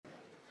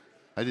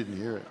I didn't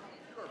hear it.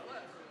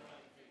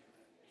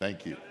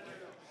 Thank you.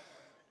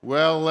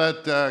 Well,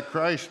 let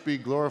Christ be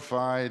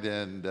glorified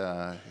and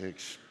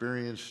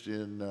experienced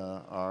in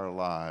our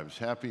lives.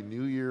 Happy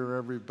New Year,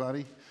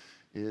 everybody.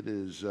 It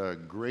is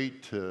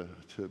great to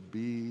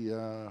be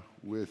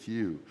with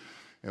you.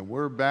 And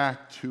we're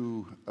back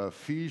to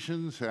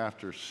Ephesians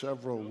after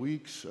several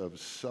weeks of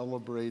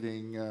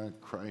celebrating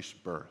Christ's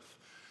birth.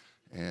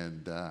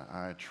 And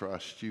I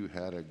trust you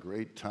had a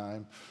great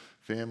time,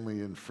 family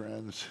and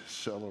friends,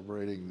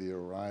 celebrating the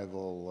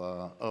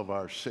arrival of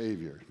our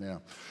Savior.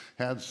 Now,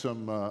 had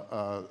some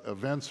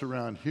events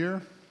around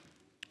here,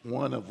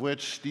 one of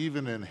which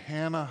Stephen and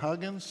Hannah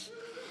Huggins.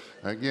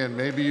 Again,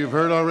 maybe you've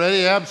heard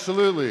already.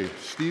 Absolutely.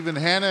 Stephen,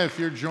 Hannah, if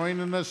you're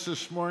joining us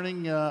this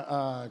morning,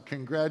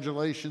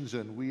 congratulations,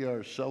 and we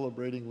are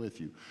celebrating with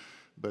you.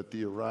 But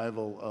the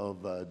arrival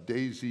of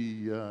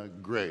Daisy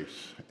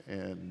Grace,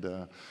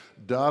 and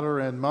daughter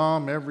and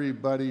mom,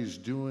 everybody's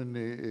doing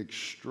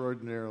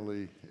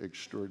extraordinarily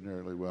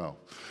well.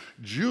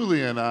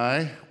 Julie and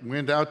I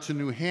went out to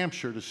New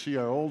Hampshire to see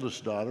our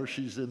oldest daughter.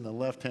 She's in the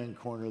left-hand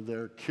corner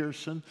there,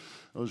 Kirsten.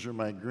 Those are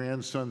my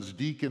grandsons,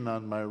 Deacon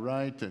on my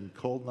right and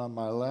Colton on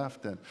my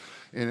left. And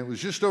it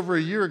was just over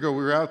a year ago,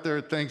 we were out there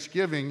at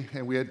Thanksgiving,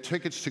 and we had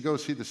tickets to go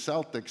see the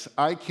Celtics.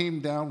 I came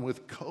down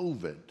with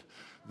COVID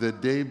the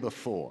day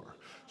before,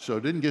 so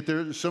didn't get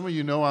there. Some of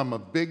you know I'm a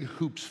big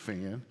hoops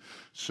fan.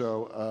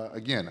 So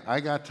again,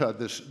 I got to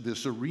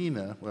this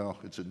arena. Well,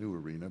 it's a new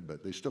arena,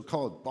 but they still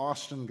call it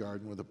Boston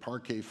Garden with a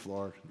parquet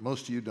floor.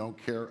 Most of you don't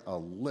care a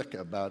lick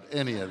about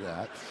any of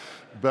that.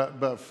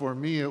 But for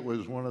me, it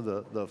was one of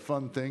the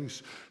fun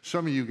things.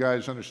 Some of you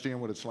guys understand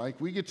what it's like.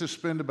 We get to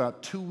spend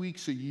about 2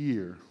 weeks a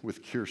year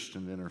with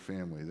Kirsten and her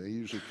family. They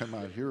usually come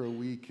out here a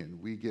week,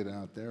 and we get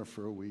out there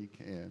for a week,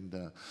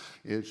 and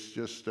it's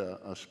just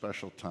a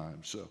special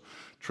time. So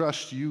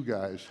trust you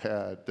guys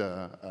had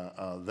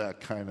that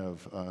kind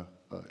of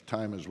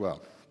time as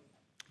well.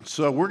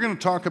 So we're going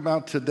to talk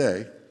about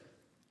today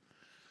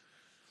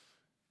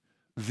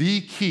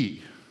the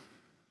key.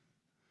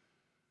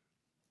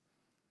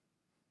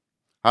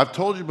 I've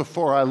told you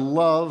before, I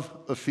love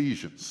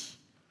Ephesians.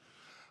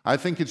 I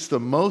think it's the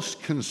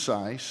most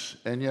concise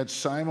and yet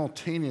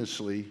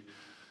simultaneously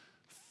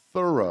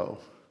thorough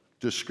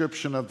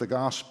description of the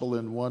gospel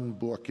in one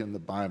book in the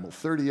Bible.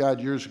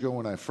 30-odd years ago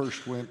when I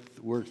first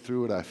worked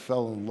through it, I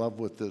fell in love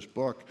with this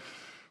book.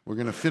 We're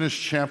going to finish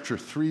chapter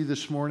 3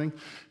 this morning.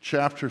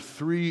 Chapter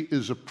 3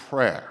 is a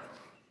prayer.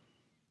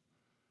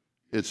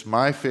 It's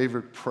my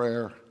favorite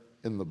prayer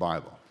in the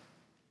Bible.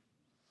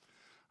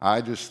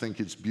 I just think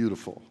it's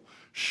beautiful.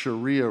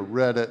 Sharia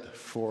read it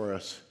for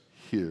us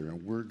here,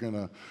 and we're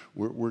gonna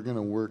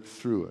work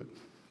through it.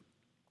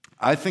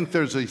 I think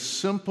there's a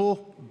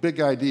simple,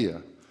 big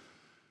idea,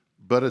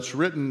 but it's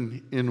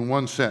written in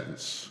one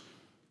sentence.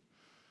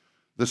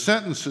 The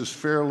sentence is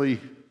fairly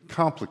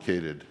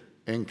complicated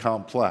and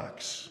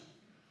complex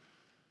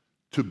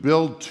to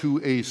build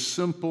to a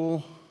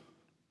simple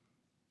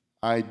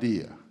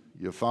idea.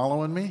 You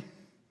following me?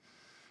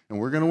 And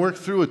we're going to work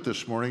through it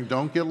this morning.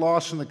 Don't get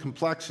lost in the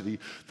complexity.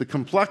 The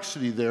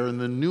complexity there and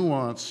the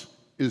nuance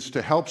is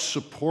to help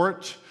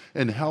support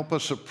and help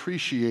us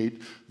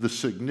appreciate the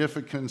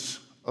significance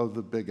of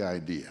the big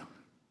idea.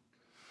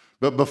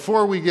 But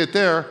before we get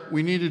there,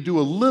 we need to do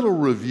a little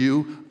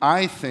review,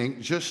 I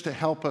think, just to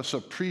help us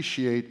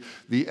appreciate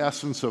the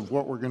essence of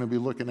what we're going to be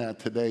looking at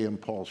today in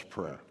Paul's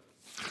prayer.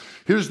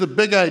 Here's the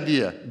big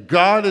idea.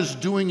 God is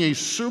doing a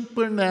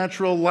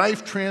supernatural,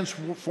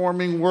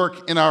 life-transforming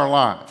work in our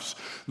lives.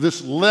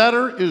 This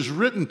letter is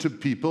written to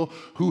people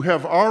who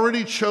have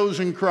already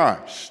chosen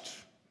Christ,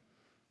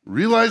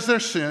 realized their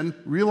sin,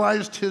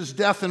 realized his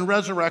death and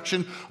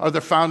resurrection are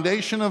the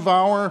foundation of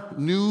our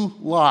new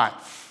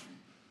life.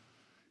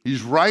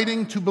 He's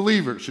writing to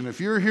believers. And if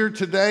you're here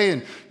today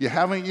and you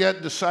haven't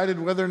yet decided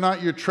whether or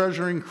not you're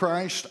treasuring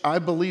Christ, I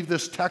believe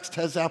this text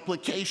has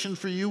application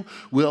for you,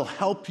 will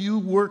help you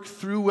work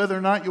through whether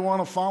or not you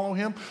want to follow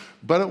him.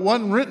 But it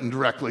wasn't written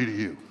directly to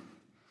you.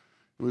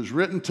 It was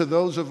written to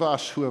those of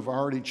us who have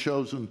already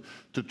chosen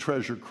to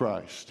treasure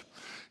Christ.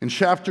 In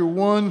chapter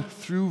 1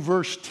 through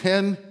verse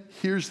 10,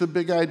 here's the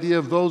big idea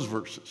of those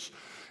verses.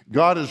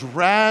 God is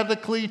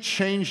radically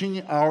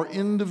changing our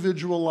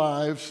individual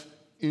lives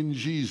in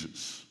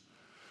Jesus.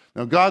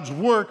 Now, God's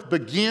work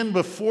began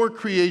before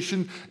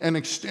creation and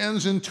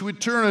extends into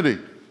eternity.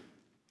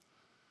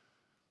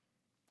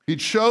 He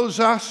chose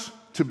us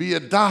to be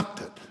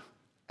adopted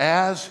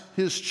as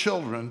his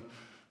children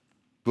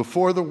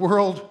before the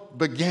world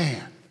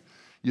began.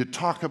 You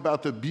talk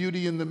about the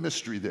beauty and the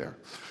mystery there.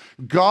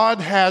 God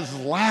has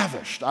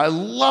lavished, I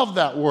love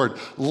that word,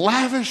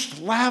 lavished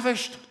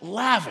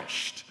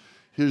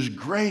his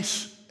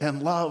grace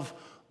and love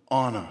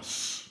on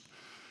us.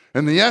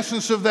 And the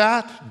essence of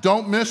that,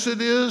 don't miss it,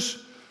 is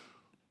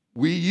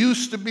we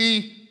used to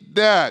be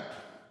dead.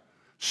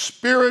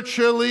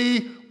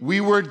 Spiritually, we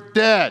were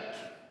dead.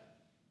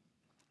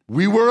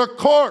 We were a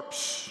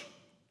corpse.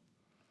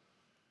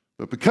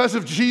 But because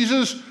of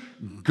Jesus,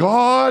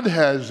 God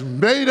has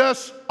made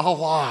us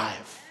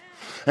alive.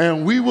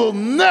 and we will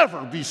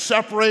never be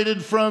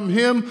separated from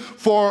him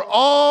for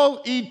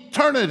all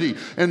eternity.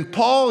 And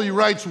Paul, he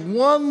writes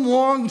one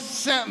long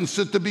sentence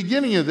at the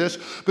beginning of this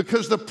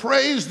because the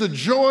praise, the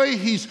joy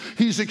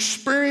he's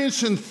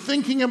experienced in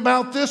thinking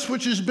about this,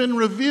 which has been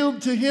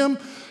revealed to him,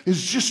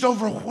 is just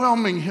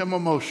overwhelming him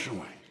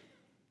emotionally.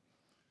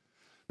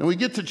 And we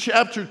get to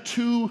chapter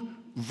 2,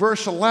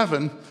 verse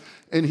 11,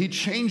 and he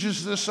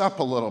changes this up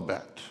a little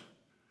bit.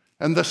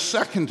 And the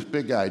second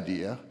big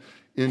idea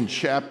in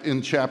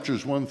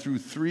chapters 1 through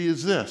 3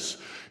 is this,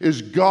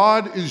 is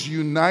God is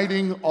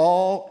uniting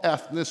all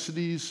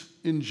ethnicities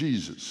in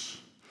Jesus.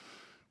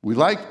 We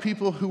like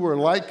people who are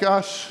like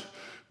us.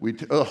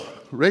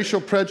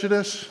 Racial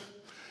prejudice,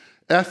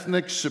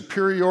 ethnic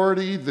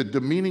superiority, the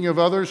demeaning of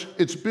others,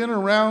 it's been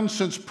around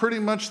since pretty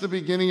much the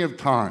beginning of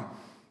time.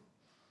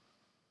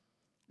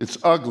 It's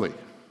ugly.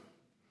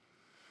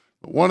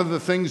 But one of the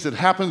things that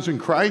happens in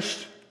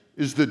Christ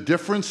is the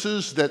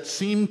differences that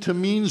seem to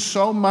mean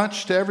so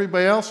much to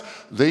everybody else,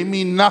 they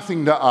mean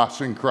nothing to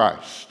us in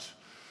Christ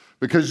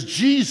because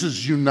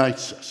Jesus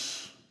unites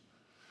us.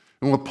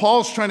 And what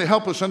Paul's trying to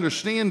help us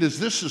understand is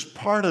this is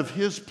part of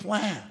his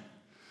plan.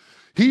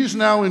 He's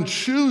now in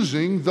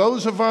choosing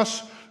those of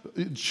us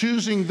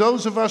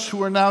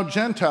who are now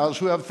Gentiles,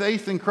 who have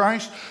faith in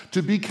Christ,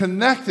 to be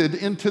connected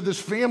into this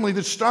family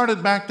that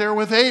started back there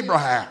with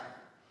Abraham.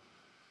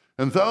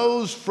 And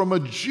those from a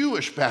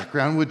Jewish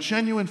background with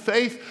genuine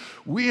faith,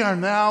 we are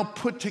now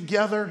put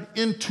together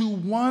into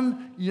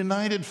one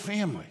united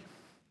family.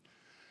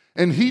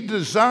 And he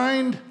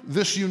designed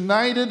this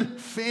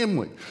united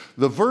family.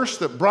 The verse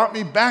that brought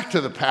me back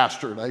to the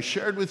pastorate, I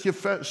shared with you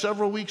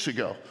several weeks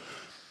ago.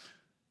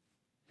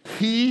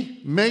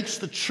 He makes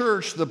the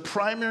church the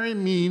primary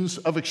means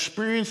of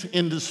experiencing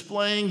and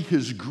displaying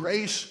his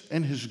grace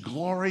and his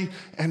glory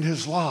and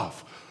his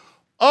love.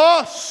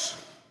 Us!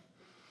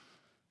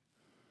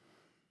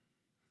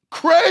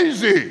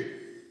 Crazy!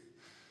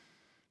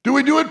 Do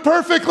we do it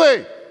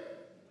perfectly?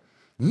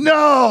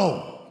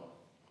 No!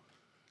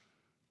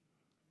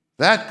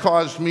 That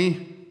caused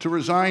me to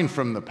resign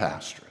from the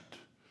pastorate,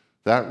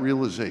 that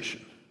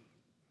realization.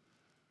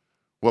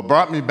 What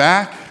brought me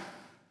back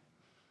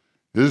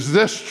is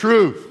this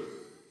truth.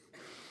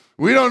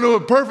 We don't do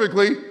it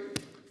perfectly,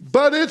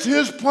 but it's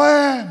his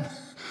plan.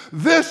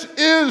 This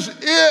is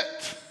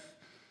it.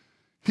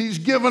 He's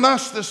given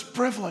us this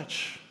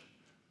privilege.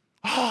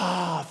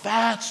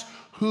 That's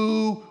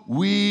who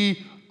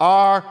we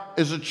are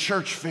as a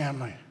church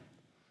family.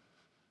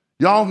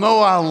 Y'all know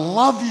I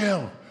love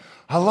you.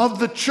 I love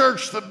the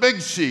church, the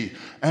Big C,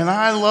 and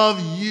I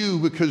love you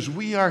because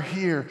we are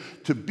here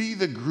to be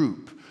the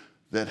group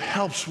that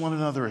helps one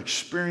another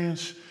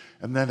experience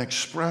and then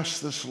express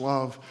this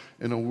love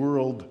in a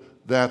world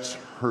that's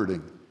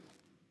hurting.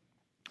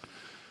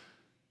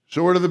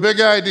 So we're to the big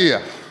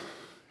idea.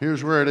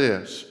 Here's where it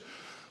is.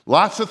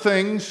 Lots of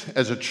things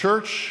as a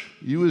church,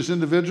 you as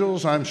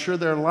individuals, I'm sure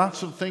there are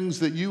lots of things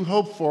that you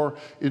hope for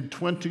in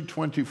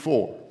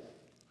 2024.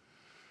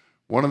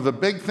 One of the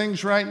big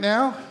things right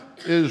now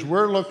is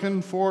we're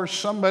looking for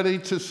somebody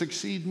to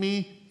succeed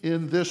me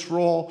in this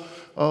role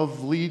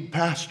of lead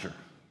pastor.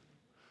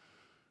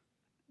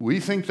 We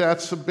think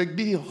that's a big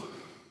deal.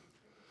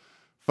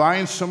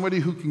 Find somebody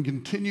who can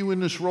continue in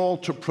this role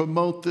to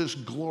promote this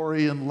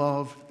glory and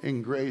love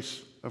and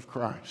grace of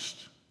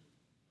Christ.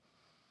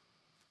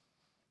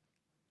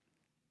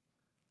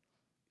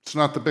 It's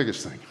not the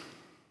biggest thing.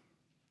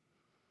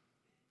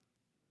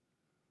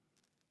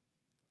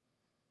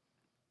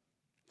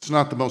 It's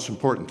not the most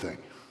important thing.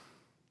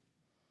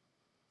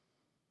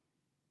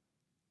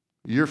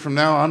 A year from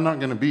now, I'm not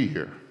going to be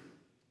here.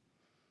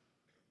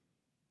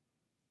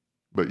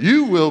 But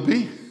you will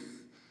be.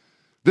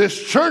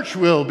 This church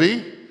will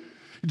be.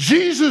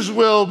 Jesus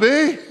will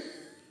be.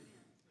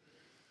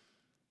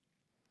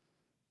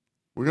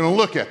 We're going to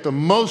look at the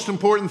most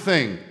important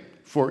thing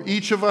for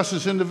each of us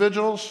as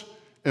individuals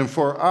and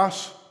for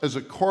us as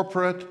a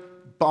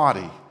corporate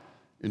body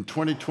in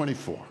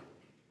 2024.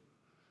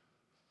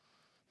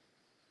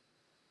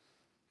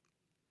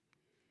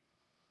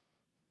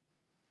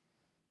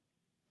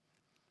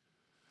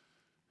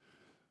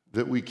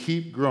 That we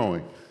keep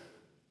growing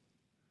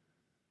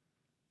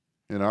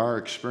in our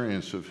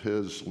experience of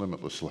his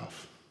limitless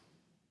love.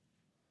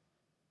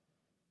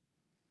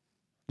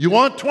 You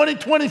want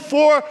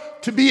 2024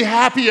 to be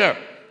happier.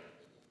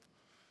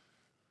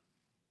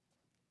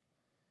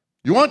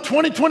 You want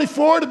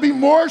 2024 to be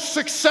more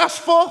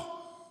successful?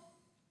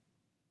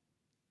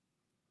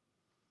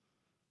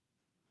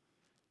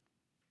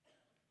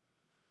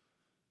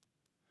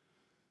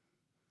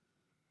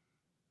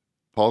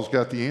 Paul's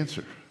got the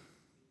answer.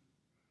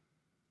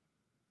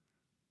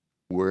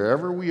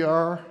 Wherever we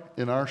are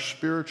in our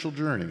spiritual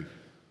journey,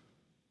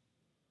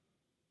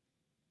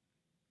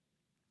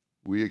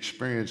 we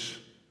experience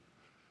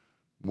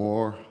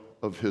more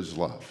of his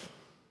love.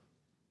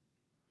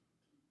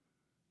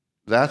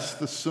 That's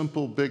the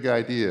simple, big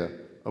idea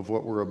of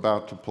what we're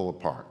about to pull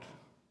apart.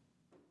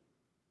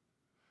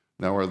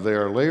 Now,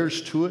 there are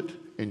layers to it,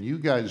 and you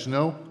guys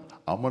know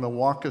I'm going to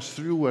walk us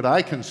through what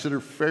I consider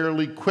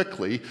fairly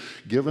quickly,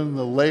 given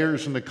the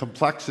layers and the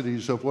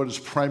complexities of what is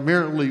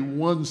primarily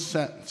one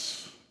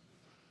sentence.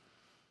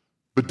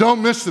 But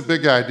don't miss the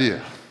big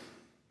idea.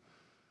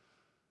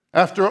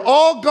 After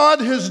all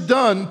God has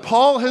done,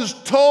 Paul has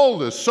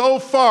told us so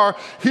far,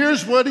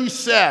 here's what he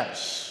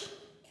says.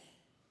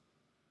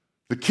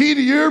 The key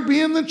to your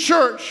being the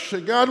church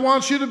that God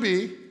wants you to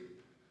be,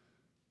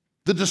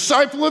 the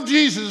disciple of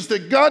Jesus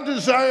that God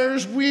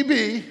desires we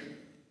be,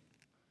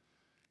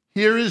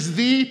 here is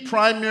the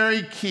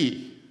primary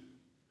key.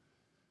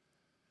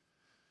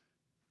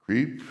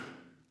 Keep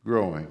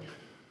growing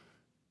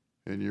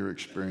in your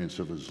experience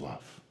of his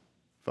love.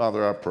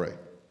 Father, I pray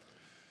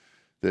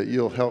that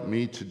you'll help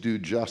me to do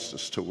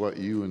justice to what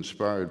you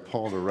inspired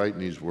Paul to write in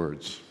these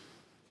words.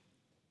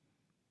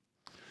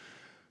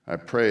 I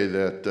pray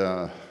that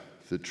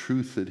the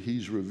truth that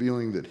he's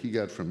revealing that he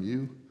got from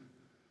you,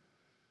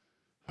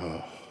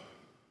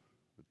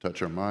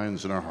 touch our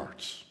minds and our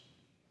hearts.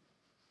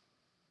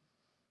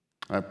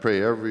 I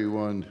pray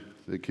everyone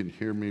that can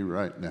hear me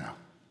right now,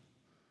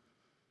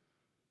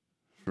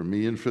 for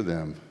me and for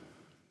them,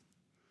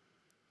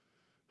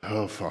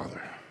 oh,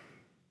 Father,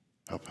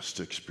 help us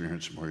to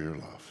experience more of your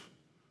love.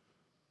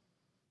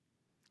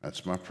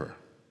 That's my prayer.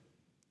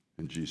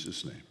 In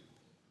Jesus' name,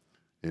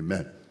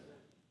 amen.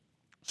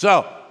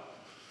 So,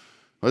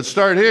 let's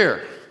start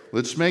here.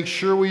 Let's make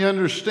sure we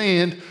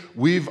understand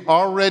we've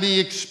already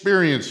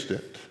experienced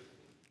it.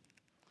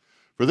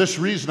 For this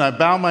reason, I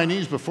bow my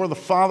knees before the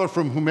Father,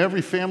 from whom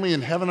every family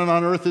in heaven and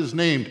on earth is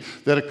named,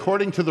 that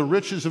according to the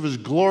riches of his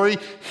glory,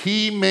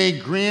 he may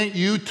grant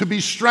you to be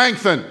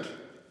strengthened.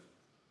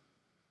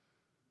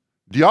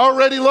 Do you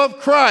already love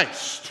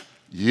Christ?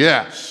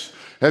 Yes.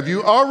 Have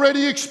you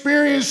already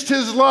experienced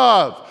his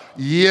love?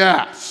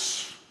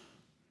 Yes.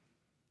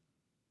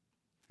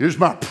 Here's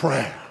my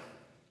prayer,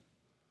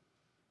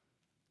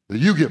 that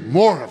you get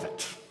more of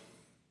it.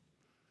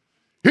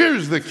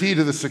 Here's the key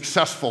to the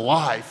successful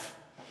life.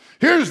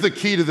 Here's the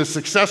key to the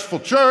successful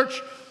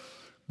church: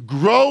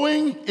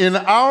 growing in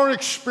our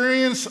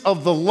experience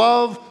of the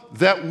love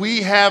that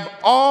we have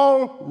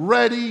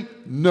already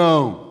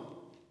known.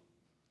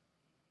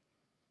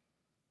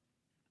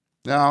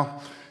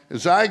 Now,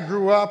 as I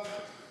grew up,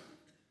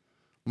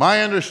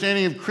 my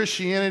understanding of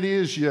Christianity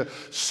is you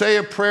say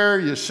a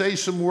prayer, you say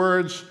some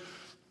words,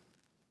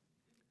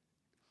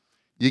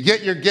 you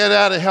get your get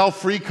out of hell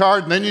free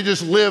card, and then you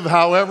just live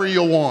however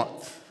you want.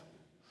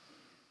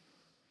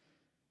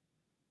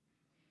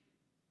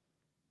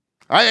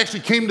 I actually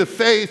came to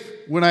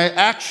faith when I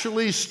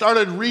actually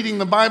started reading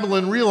the Bible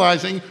and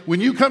realizing when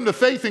you come to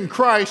faith in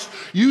Christ,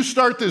 you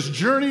start this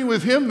journey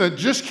with him that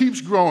just keeps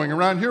growing.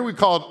 Around here we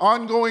call it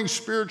ongoing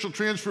spiritual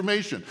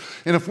transformation.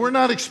 And if we're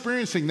not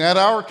experiencing that,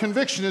 our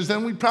conviction is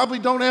then we probably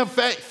don't have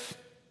faith.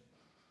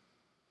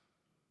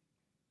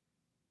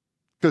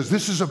 Because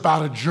this is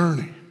about a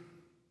journey.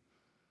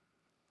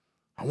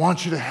 I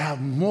want you to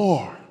have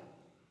more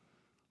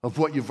of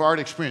what you've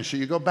already experienced. So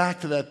you go back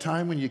to that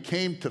time when you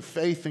came to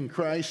faith in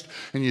Christ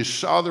and you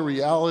saw the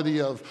reality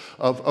of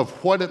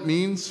what it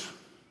means.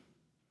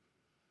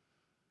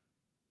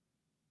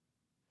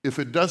 If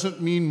it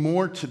doesn't mean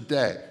more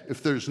today,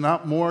 if there's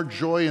not more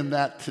joy in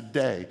that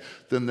today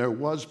than there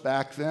was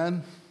back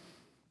then,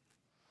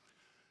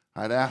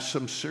 I'd ask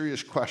some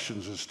serious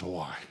questions as to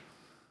why.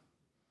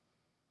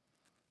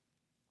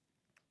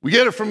 We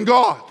get it from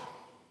God.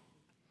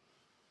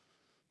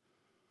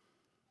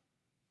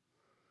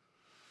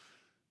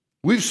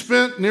 We've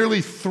spent nearly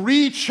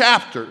 3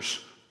 chapters.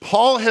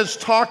 Paul has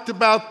talked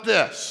about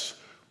this,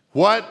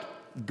 what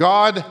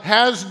God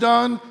has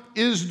done,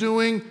 is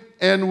doing,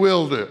 and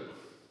will do.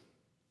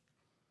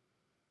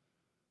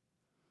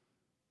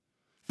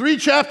 3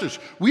 chapters.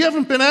 We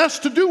haven't been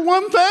asked to do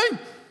one thing.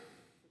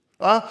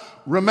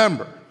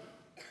 Remember.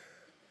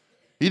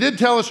 He did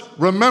tell us,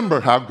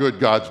 remember how good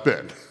God's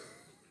been.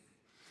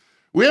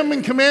 We haven't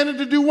been commanded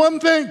to do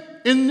one thing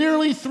in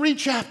nearly 3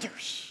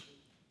 chapters.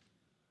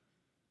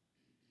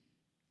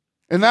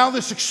 And now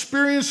this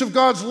experience of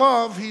God's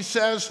love, he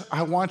says,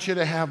 I want you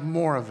to have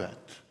more of it.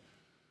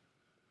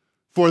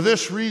 For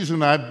this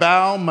reason, I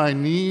bow my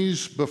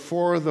knees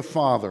before the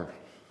Father.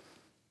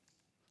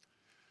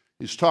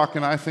 He's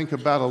talking, I think,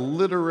 about a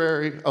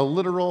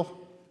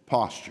literal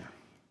posture.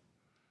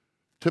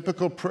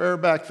 Typical prayer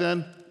back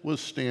then was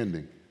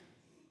standing.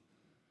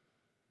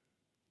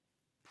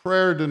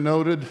 Prayer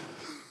denoted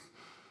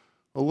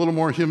a little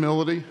more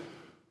humility,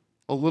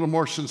 a little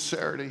more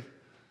sincerity,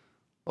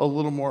 a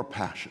little more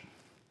passion.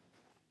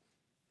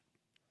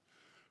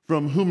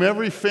 From whom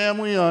every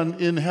family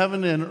in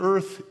heaven and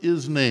earth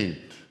is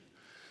named.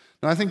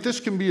 Now, I think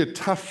this can be a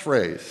tough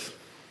phrase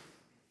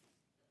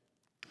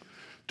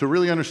to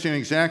really understand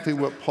exactly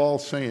what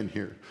Paul's saying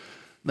here.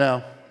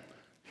 Now,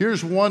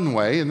 here's one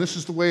way, and this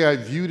is the way I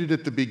viewed it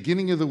at the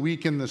beginning of the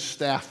week in the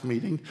staff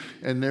meeting,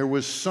 and there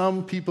was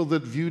some people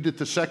that viewed it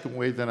the second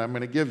way that I'm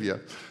going to give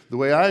you. The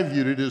way I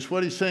viewed it is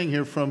what he's saying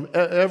here, from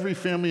every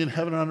family in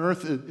heaven and on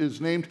earth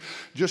is named,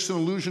 just an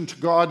allusion to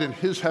God and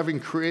his having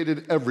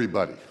created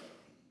everybody.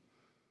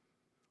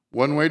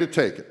 One way to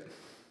take it.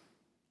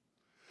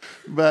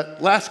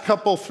 But last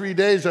 3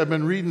 days, I've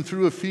been reading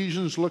through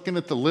Ephesians, looking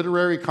at the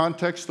literary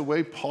context, the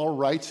way Paul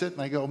writes it,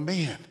 and I go,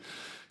 man,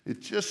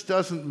 it just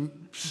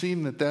doesn't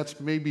seem that that's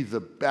maybe the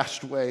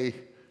best way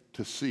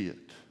to see it.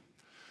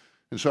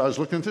 And so I was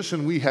looking at this,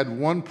 and we had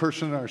one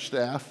person in our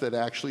staff that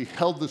actually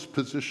held this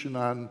position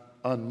on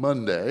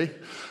Monday.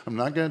 I'm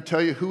not going to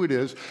tell you who it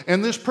is.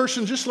 And this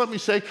person, just let me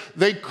say,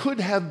 they could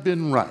have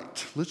been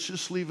right. Let's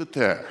just leave it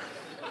there.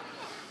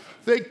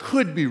 They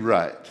could be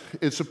right.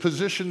 It's a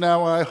position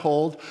now I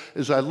hold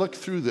as I look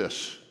through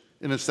this.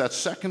 And it's that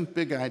second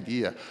big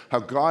idea, how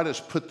God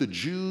has put the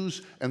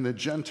Jews and the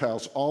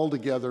Gentiles all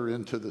together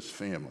into this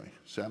family.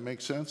 Does that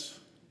make sense?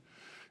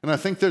 And I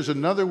think there's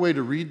another way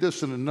to read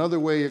this and another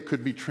way it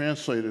could be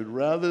translated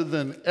rather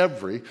than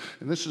every.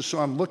 And this is so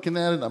I'm looking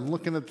at it, I'm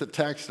looking at the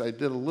text. I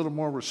did a little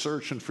more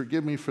research, and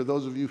forgive me for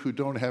those of you who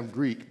don't have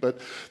Greek. But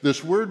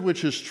this word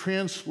which is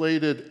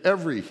translated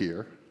every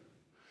here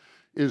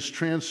is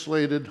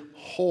translated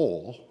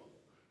whole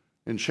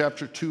in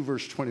chapter 2,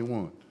 verse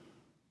 21.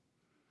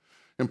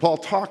 And Paul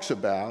talks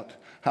about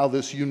how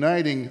this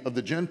uniting of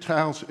the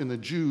Gentiles and the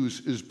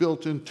Jews is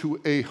built into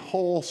a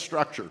whole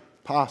structure.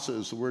 Pasa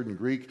is the word in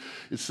Greek.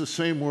 It's the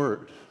same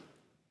word.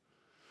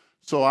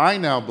 So I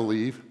now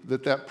believe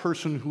that that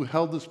person who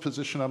held this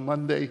position on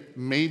Monday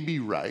may be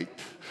right,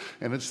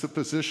 and it's the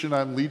position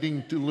I'm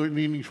leaning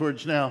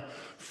towards now,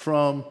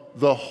 from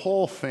the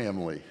whole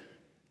family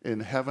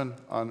in heaven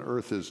on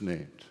earth is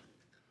named.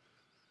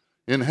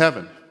 In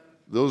heaven,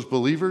 those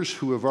believers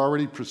who have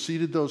already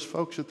preceded those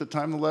folks at the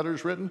time the letter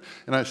is written,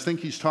 and I think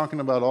he's talking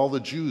about all the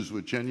Jews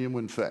with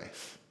genuine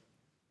faith.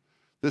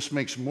 This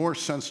makes more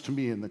sense to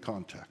me in the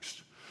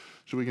context.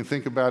 So we can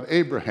think about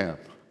Abraham,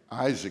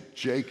 Isaac,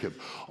 Jacob,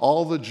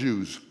 all the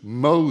Jews,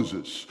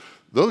 Moses.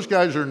 Those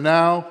guys are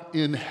now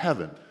in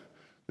heaven.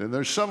 And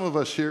there's some of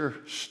us here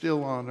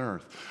still on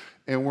earth.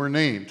 And we're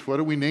named. What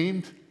are we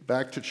named?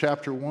 Back to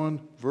chapter 1,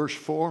 verse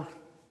 4.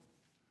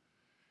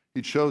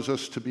 He chose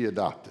us to be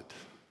adopted,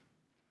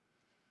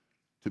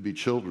 to be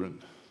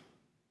children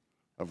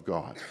of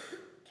God.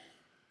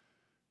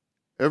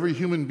 Every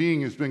human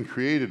being has been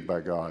created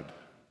by God,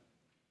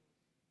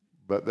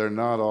 but they're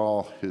not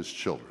all his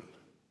children.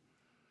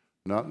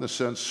 Not in the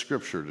sense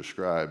Scripture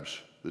describes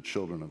the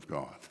children of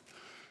God.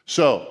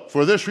 So,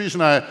 for this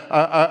reason,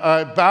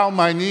 I bow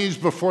my knees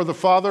before the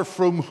Father,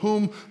 from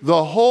whom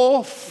the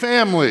whole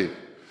family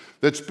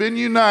that's been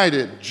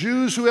united,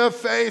 Jews who have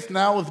faith,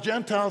 now with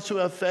Gentiles who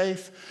have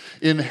faith,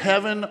 in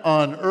heaven,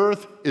 on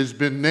earth, has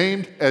been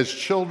named as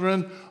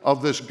children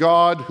of this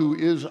God who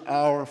is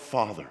our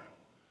Father.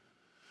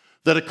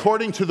 That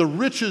according to the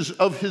riches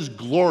of his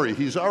glory,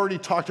 he's already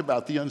talked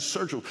about the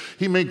unsearchable,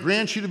 he may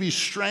grant you to be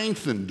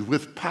strengthened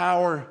with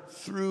power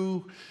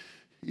through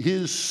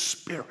his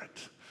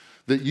Spirit.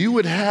 That you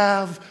would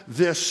have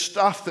this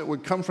stuff that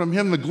would come from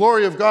him, the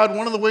glory of God.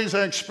 One of the ways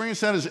I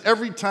experience that is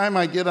every time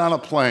I get on a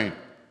plane.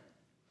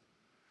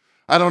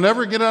 I don't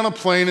ever get on a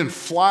plane and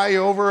fly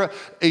over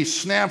a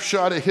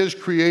snapshot of his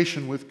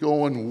creation with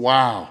going,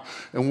 wow.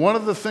 And one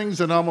of the things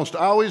that almost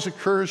always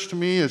occurs to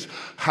me is,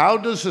 how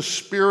does the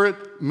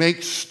Spirit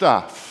make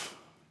stuff?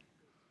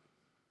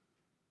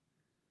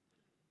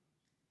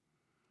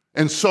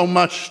 And so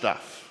much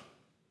stuff.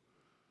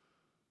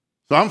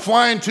 So I'm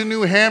flying to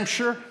New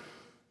Hampshire,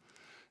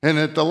 and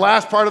at the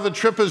last part of the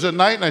trip is at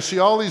night, and I see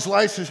all these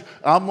lights.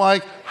 I'm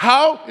like,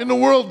 how in the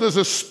world does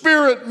a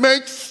Spirit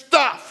make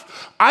stuff?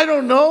 I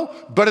don't know,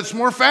 but it's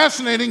more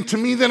fascinating to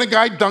me than a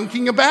guy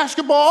dunking a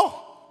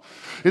basketball.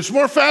 It's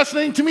more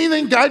fascinating to me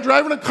than a guy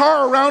driving a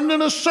car around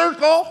in a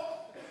circle.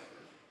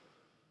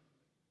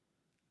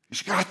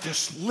 He's got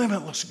this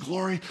limitless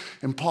glory.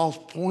 And Paul's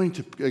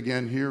point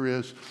again here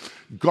is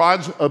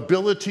God's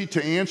ability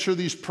to answer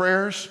these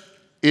prayers,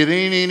 it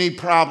ain't any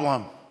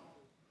problem.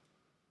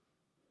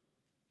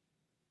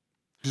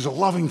 He's a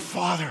loving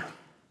Father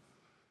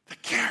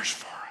that cares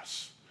for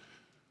us.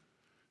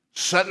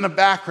 Setting the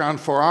background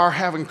for our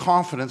having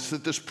confidence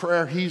that this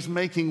prayer he's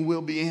making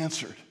will be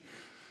answered.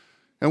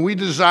 And we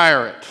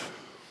desire it.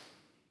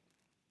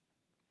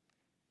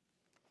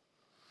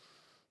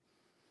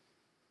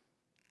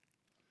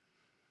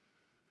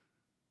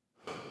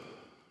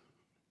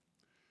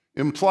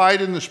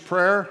 Implied in this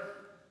prayer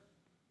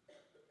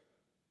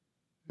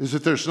is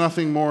that there's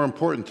nothing more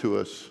important to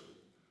us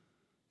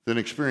than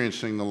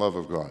experiencing the love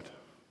of God.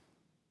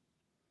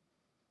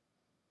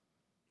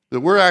 That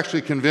we're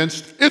actually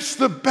convinced it's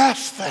the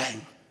best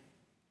thing.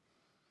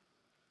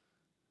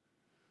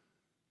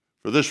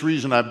 For this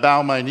reason, I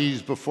bow my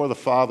knees before the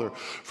Father,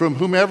 from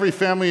whom every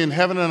family in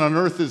heaven and on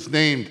earth is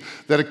named,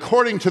 that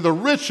according to the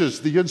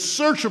riches, the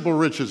unsearchable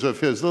riches of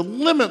his, the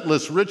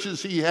limitless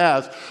riches he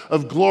has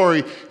of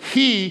glory,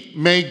 he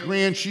may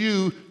grant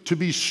you to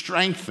be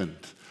strengthened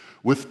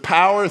with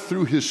power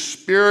through his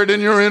Spirit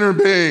in your inner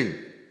being.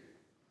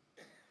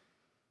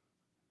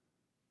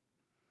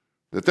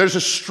 That there's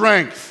a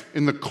strength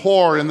in the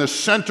core, in the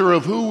center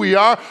of who we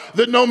are,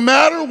 that no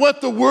matter what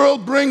the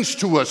world brings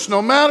to us,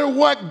 no matter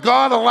what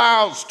God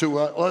allows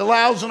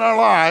in our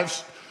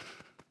lives,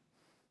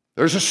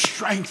 there's a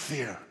strength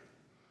there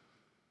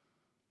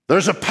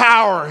There's a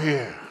power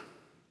here.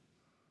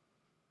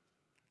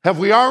 Have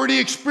we already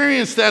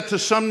experienced that to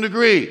some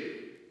degree?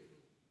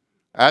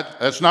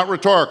 That's not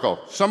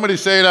rhetorical. Somebody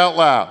say it out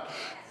loud.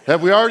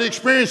 Have we already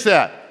experienced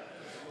that?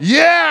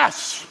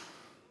 Yes!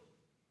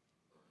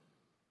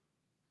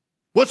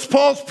 What's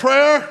Paul's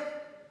prayer?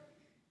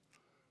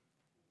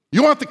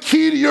 You want the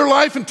key to your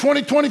life in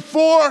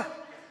 2024?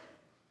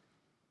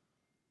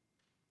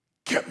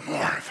 Get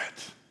more of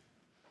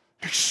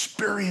it.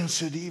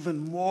 Experience it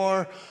even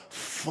more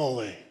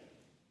fully.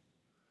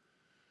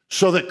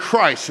 So that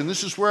Christ, and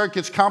this is where it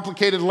gets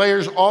complicated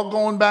layers, all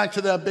going back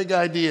to that big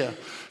idea.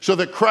 So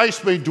that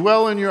Christ may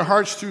dwell in your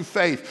hearts through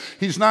faith.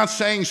 He's not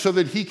saying so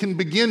that he can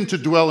begin to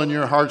dwell in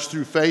your hearts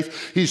through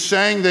faith. He's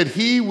saying that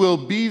he will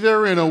be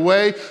there in a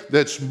way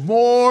that's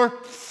more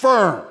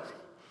firm,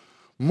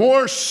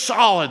 more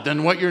solid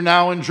than what you're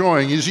now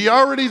enjoying. Is he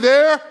already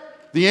there?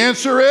 The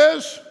answer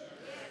is,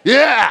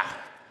 yeah.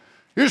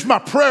 Here's my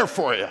prayer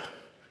for you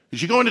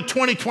as you go into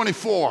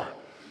 2024.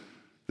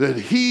 That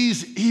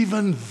he's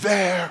even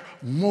there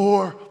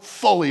more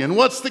fully. And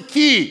what's the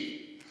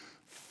key?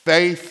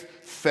 Faith,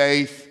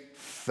 faith,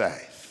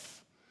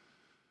 faith.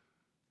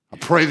 I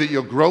pray that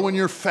you'll grow in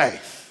your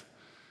faith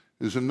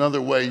is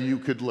another way you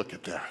could look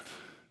at that.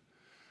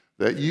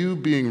 That you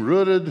being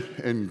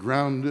rooted and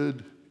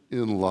grounded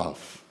in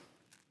love.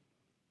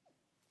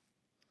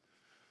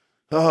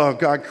 Oh,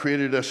 God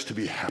created us to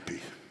be happy.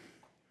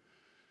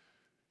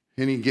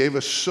 And he gave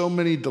us so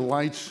many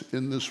delights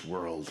in this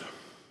world.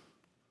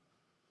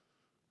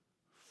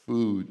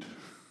 Food,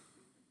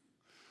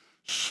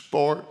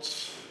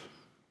 sports,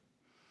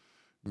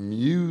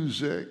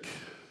 music,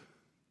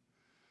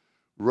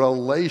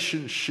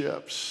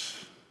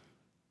 relationships,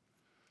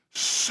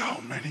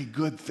 so many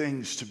good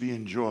things to be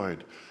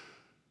enjoyed.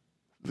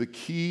 The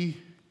key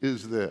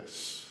is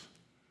this,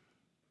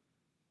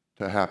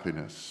 to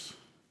happiness,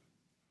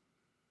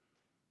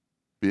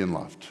 being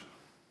loved.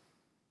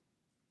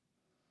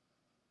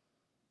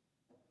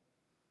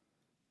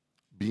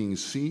 Being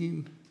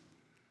seen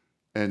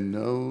and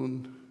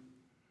known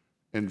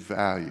and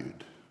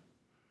valued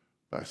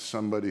by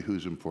somebody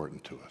who's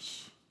important to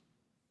us.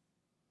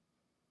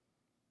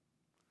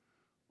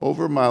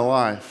 Over my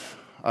life,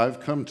 I've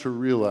come to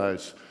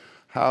realize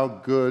how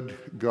good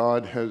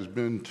God has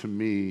been to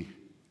me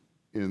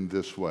in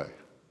this way.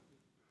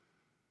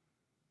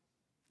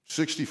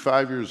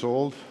 65 years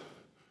old,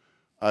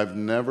 I've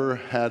never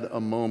had a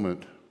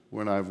moment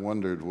when I've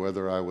wondered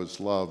whether I was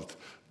loved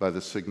by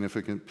the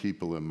significant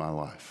people in my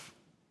life.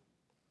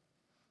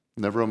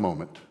 Never a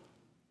moment.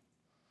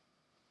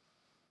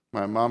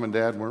 My mom and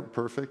dad weren't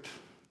perfect,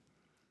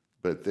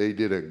 but they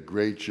did a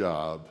great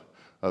job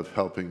of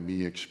helping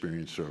me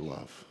experience their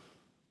love.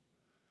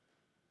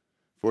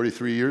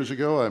 43 years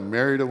ago, I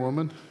married a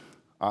woman.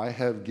 I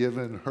have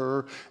given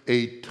her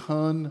a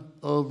ton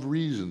of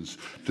reasons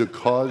to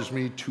cause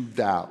me to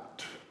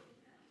doubt.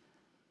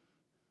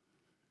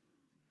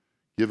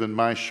 Given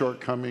my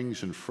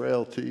shortcomings and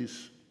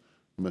frailties,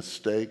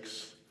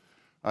 mistakes,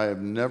 I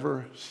have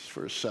never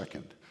for a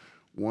second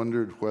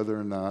wondered whether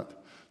or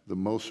not the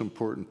most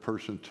important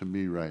person to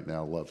me right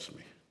now loves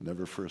me.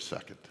 Never for a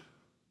second.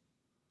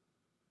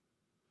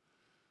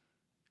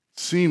 It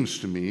seems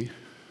to me,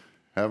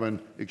 having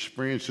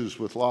experiences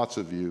with lots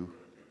of you,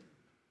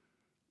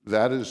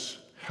 that has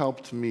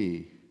helped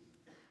me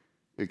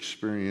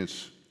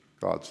experience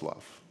God's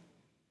love.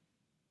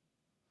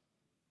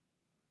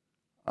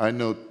 I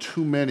know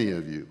too many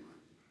of you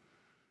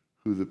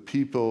who the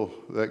people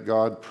that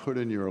God put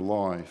in your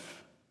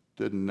life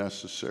didn't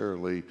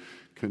necessarily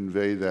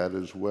convey that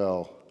as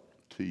well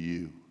to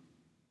you.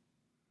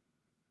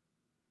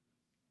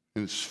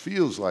 And it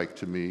feels like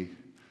to me,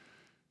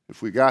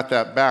 if we got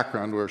that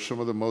background where some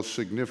of the most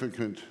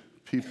significant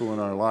people in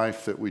our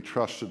life that we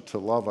trusted to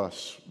love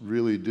us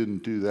really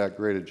didn't do that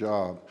great a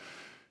job,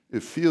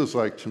 it feels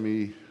like to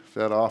me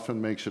that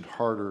often makes it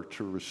harder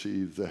to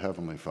receive the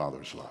Heavenly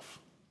Father's love.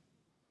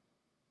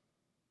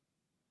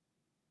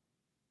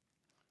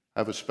 I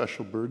have a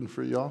special burden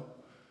for y'all.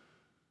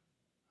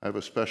 I have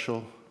a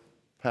special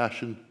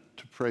passion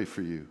to pray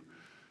for you.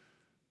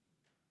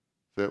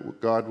 That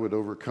God would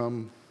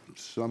overcome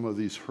some of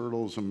these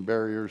hurdles and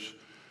barriers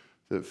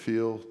that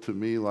feel to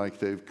me like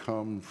they've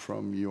come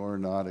from your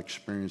not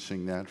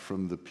experiencing that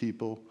from the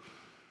people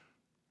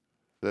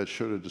that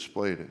should have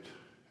displayed it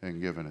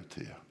and given it to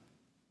you.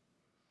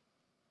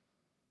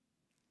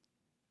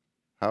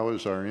 How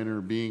is our inner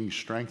being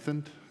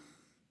strengthened?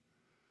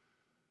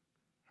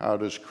 How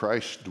does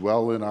Christ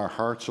dwell in our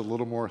hearts a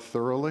little more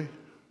thoroughly?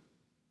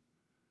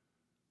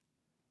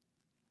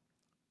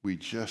 We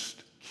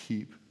just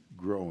keep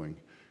growing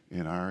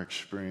in our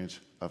experience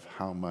of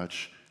how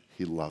much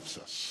he loves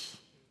us.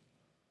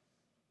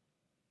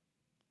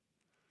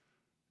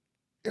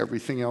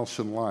 Everything else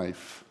in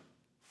life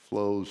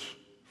flows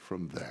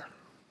from there.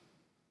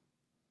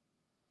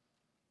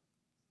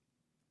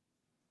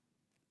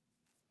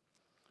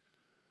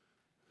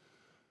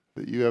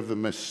 That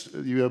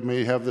you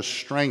may have the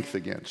strength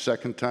again.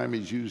 Second time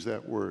he's used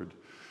that word.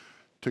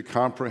 to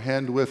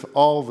comprehend with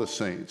all the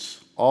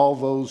saints, all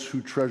those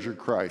who treasure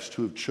Christ,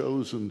 who have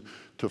chosen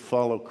to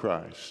follow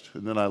Christ.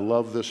 And then I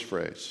love this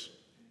phrase.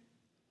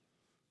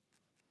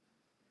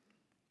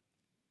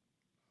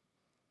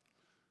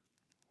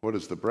 What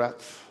is the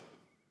breadth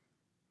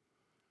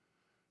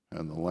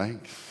and the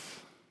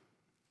length,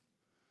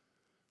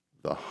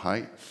 the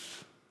height,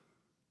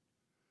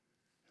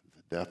 and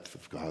the depth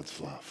of God's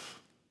love?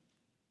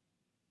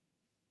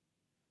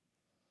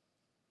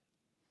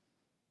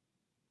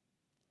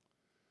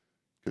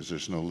 Because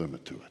there's no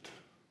limit to it.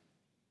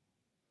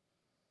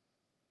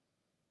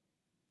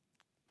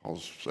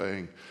 Paul's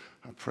saying,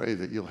 I pray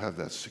that you'll have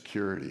that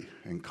security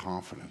and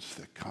confidence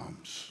that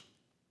comes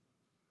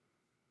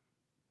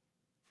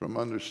from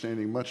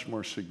understanding much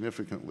more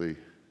significantly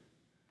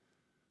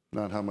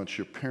not how much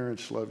your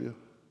parents love you,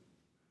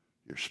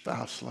 your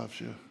spouse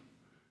loves you,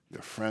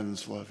 your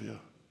friends love you,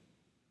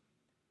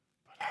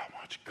 but how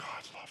much God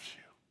loves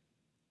you.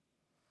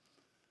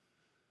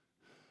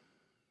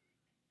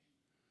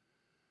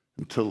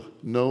 And to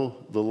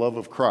know the love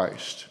of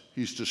Christ,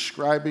 he's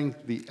describing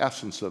the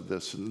essence of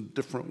this in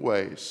different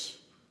ways.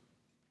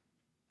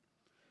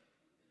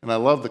 And I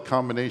love the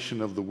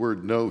combination of the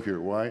word know here,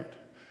 right?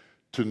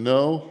 To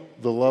know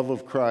the love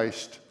of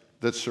Christ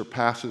that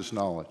surpasses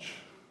knowledge.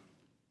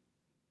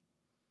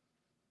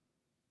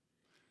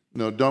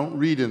 No, don't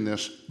read in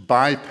this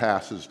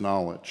bypasses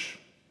knowledge.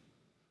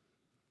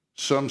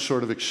 Some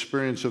sort of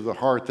experience of the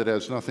heart that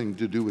has nothing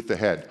to do with the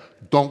head.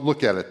 Don't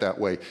look at it that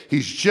way.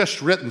 He's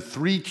just written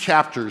 3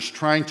 chapters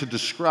trying to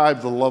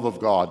describe the love of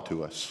God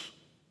to us.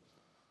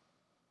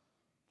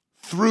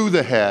 Through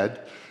the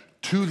head,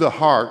 to the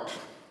heart.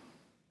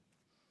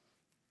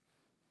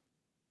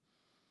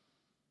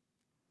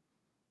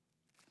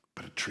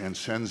 But it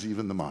transcends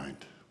even the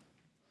mind.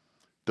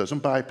 Doesn't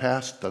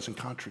bypass, doesn't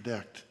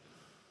contradict.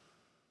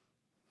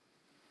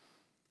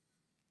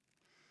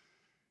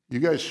 You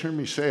guys hear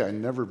me say I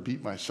never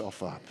beat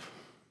myself up.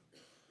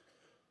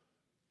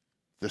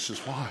 This is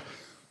why.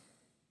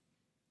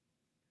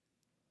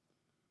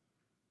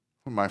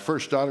 When my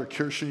first daughter,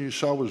 Kirsten, you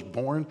saw, was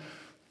born,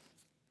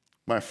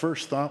 my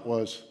first thought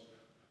was,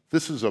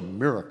 this is a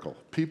miracle.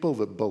 People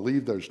that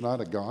believe there's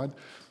not a God.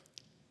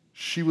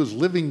 She was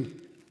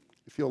living,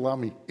 if you allow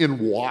me, in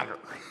water.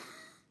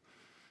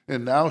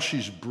 And now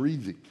she's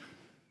breathing.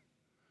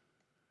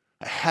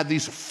 I had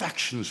these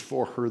affections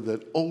for her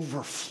that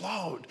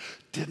overflowed.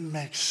 Didn't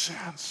make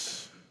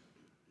sense.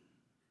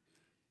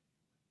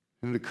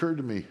 And it occurred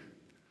to me,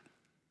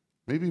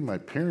 maybe my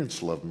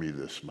parents love me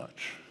this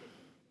much.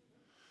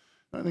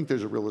 I think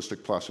there's a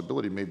realistic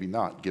possibility, maybe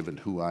not, given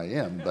who I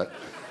am, but...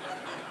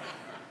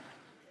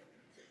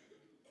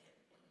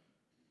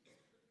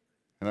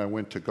 And I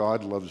went to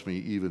God loves me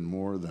even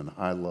more than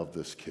I love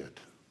this kid.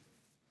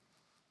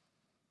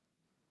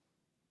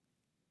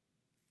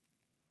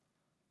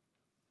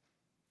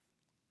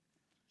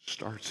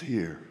 Starts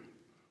here,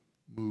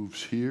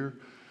 moves here,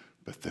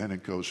 but then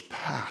it goes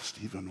past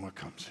even what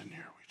comes in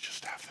here. We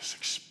just have this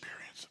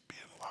experience of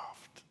being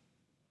loved.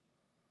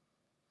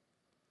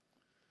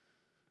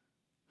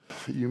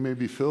 That you may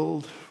be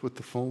filled with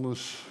the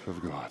fullness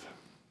of God.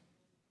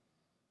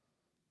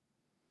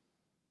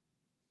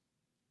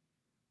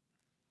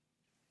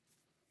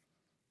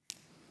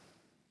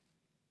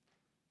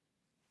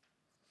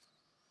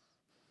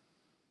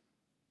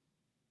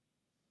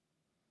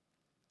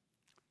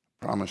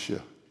 Promise you,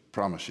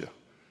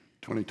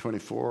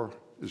 2024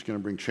 is going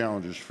to bring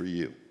challenges for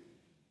you.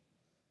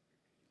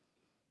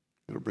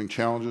 It'll bring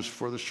challenges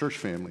for the church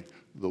family,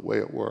 the way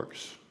it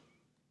works.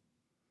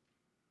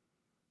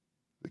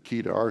 The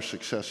key to our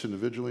success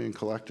individually and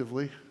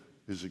collectively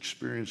is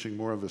experiencing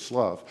more of His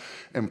love.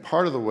 And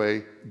part of the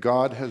way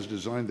God has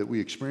designed that we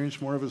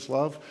experience more of His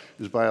love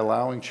is by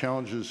allowing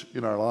challenges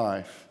in our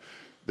life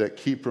that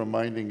keep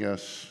reminding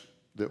us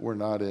that we're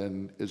not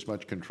in as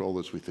much control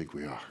as we think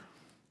we are.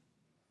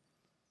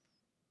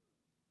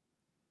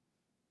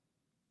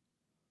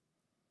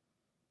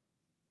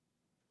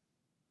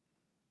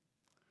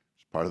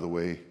 Part of the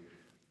way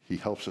He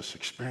helps us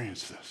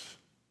experience this.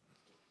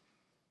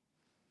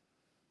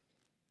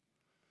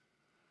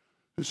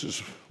 This is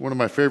one of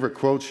my favorite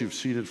quotes. You've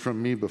seen it from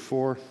me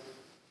before.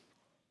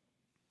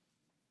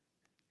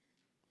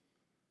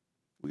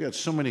 We got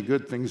so many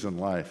good things in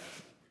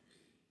life.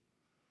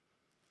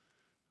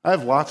 I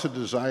have lots of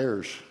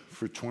desires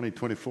for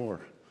 2024.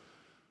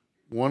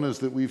 One is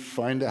that we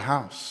find a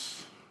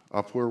house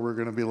up where we're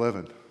going to be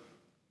living.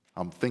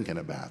 I'm thinking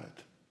about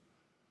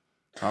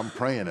it. I'm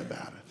praying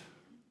about it.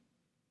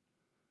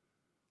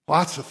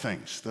 Lots of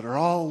things that are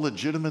all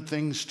legitimate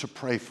things to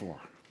pray for.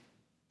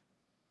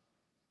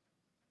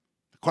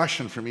 The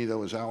question for me,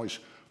 though, is always,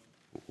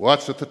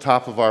 what's at the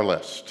top of our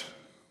list?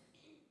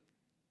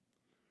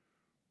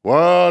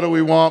 What do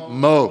we want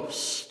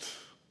most?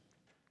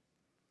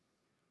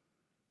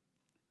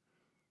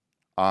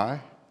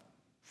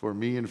 For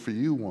me and for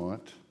you,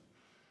 want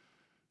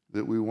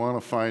that we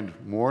want to find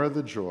more of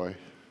the joy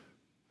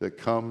that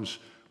comes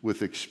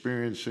with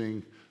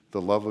experiencing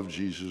the love of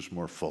Jesus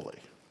more fully.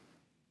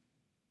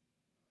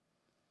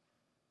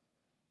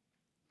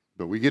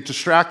 But we get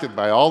distracted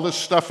by all this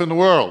stuff in the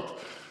world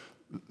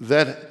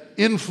that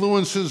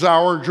influences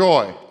our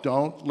joy.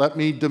 Don't let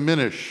me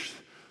diminish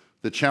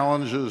the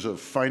challenges of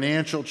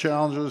financial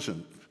challenges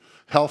and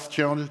health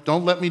challenges.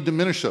 Don't let me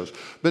diminish those.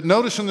 But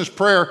notice in this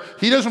prayer,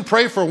 he doesn't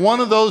pray for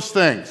one of those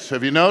things.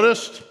 Have you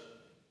noticed?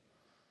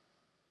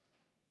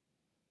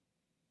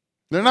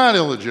 They're not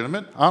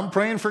illegitimate. I'm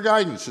praying for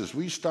guidance as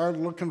we start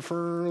looking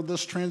for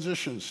this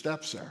transition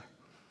steps there.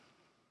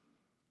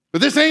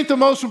 But this ain't the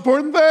most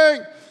important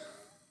thing.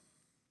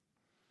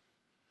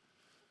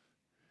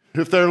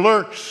 If there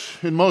lurks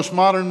in most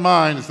modern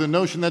minds the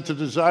notion that to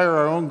desire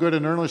our own good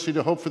and earnestly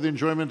to hope for the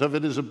enjoyment of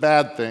it is a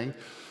bad thing,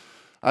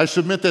 I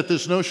submit that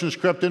this notion has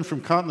crept in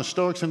from Kant and the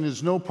Stoics and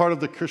is no part of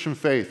the Christian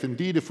faith.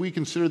 Indeed, if we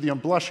consider the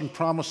unblushing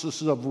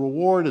promises of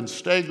reward and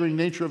staggering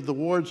nature of the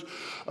rewards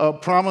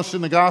promised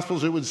in the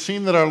Gospels, it would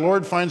seem that our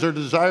Lord finds our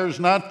desires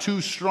not too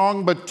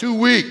strong but too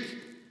weak.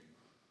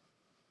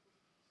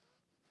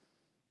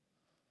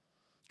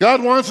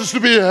 God wants us to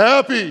be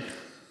happy.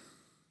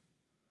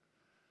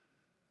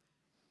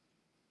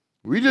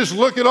 We just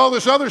look at all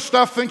this other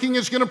stuff thinking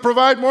it's going to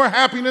provide more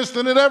happiness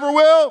than it ever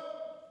will.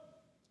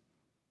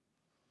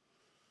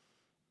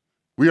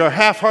 We are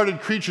half-hearted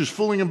creatures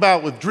fooling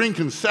about with drink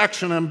and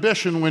sex and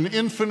ambition when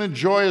infinite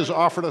joy is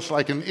offered us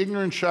like an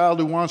ignorant child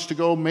who wants to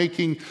go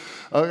making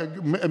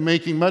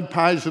mud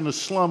pies in a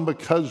slum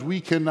because we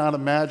cannot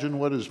imagine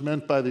what is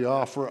meant by the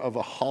offer of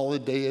a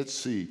holiday at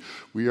sea.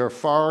 We are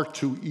far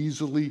too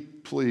easily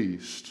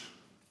pleased.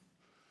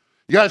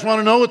 You guys want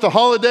to know what the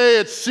holiday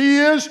at sea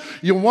is?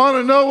 You want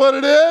to know what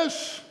it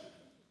is?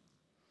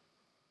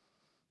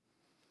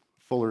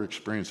 Fuller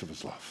experience of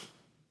his love.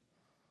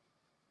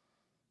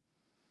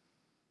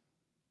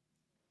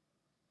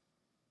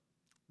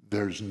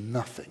 There's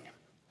nothing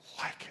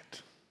like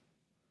it.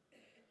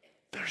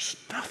 There's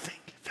nothing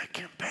that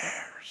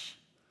compares.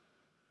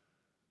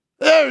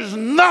 There's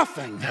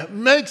nothing that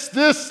makes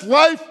this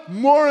life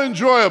more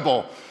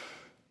enjoyable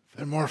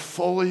than more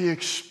fully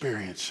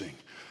experiencing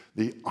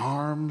the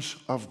arms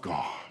of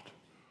God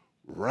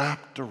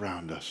wrapped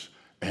around us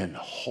and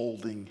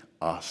holding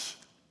us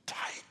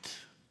tight.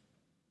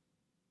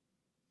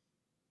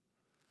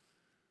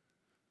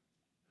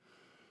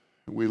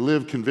 We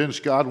live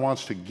convinced God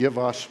wants to give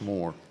us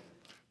more.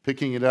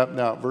 Picking it up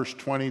now at verse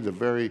 20, the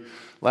very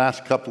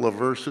last couple of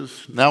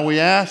verses. Now we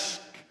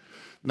ask,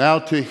 now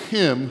to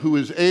him who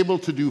is able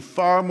to do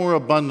far more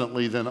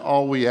abundantly than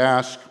all we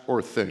ask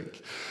or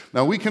think.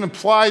 Now we can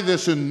apply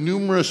this in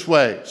numerous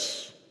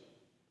ways.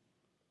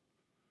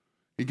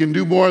 He can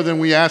do more than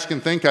we ask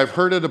and think. I've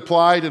heard it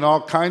applied in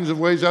all kinds of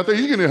ways out there.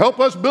 He's going to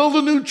help us build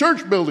a new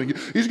church building.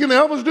 He's going to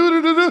help us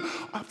do.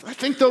 I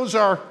think those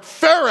are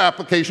fair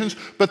applications,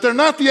 but they're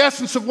not the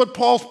essence of what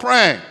Paul's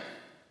praying.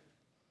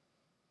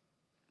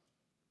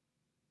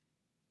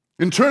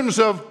 In terms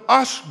of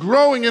us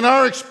growing in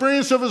our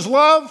experience of his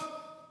love,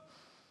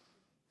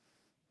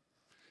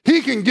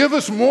 he can give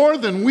us more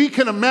than we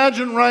can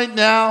imagine right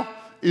now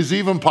is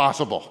even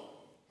possible.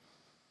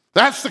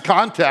 That's the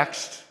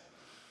context.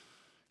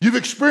 You've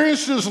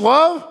experienced his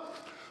love?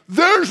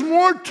 There's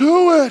more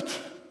to it.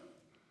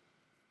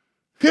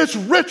 It's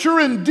richer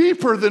and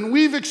deeper than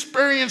we've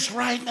experienced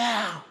right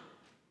now.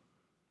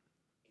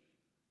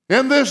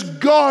 And this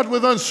God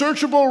with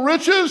unsearchable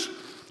riches,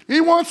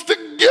 he wants to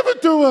give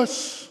it to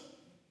us.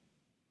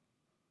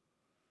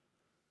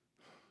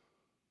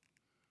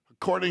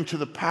 According to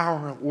the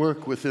power at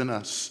work within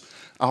us,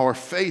 our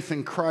faith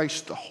in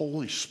Christ, the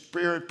Holy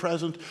Spirit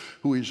present,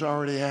 who he's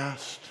already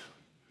asked.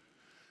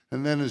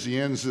 And then as he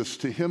ends this,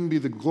 to him be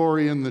the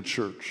glory in the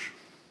church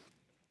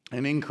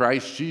and in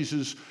Christ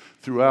Jesus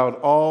throughout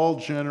all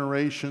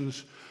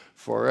generations,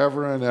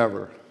 forever and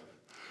ever.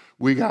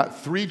 We got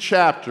 3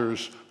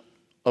 chapters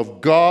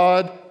of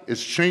God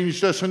has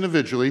changed us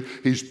individually.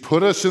 He's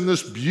put us in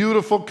this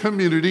beautiful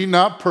community,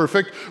 not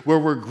perfect, where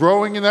we're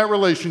growing in that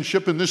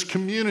relationship in this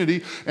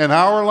community, and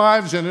our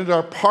lives in it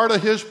are part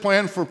of his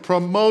plan for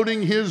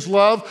promoting his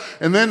love.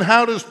 And then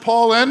how does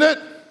Paul end it?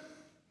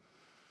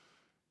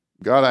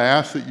 God, I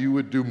ask that you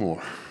would do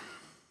more.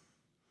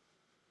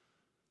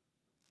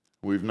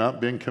 We've not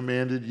been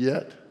commanded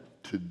yet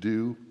to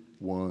do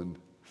one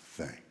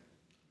thing.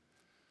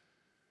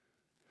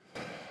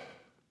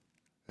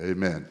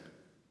 Amen.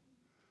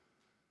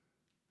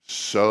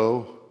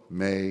 So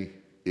may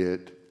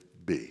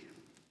it be.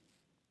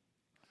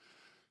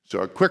 So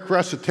a quick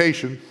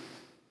recitation.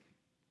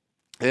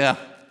 Yeah,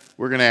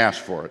 we're going to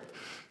ask for it.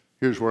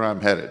 Here's where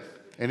I'm headed.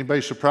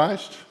 Anybody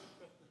surprised?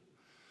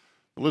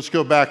 Let's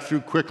go back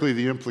through quickly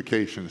the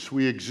implications.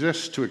 We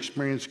exist to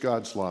experience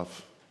God's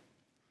love.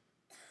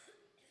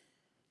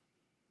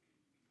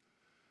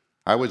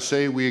 I would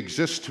say we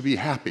exist to be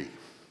happy.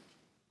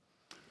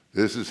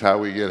 This is how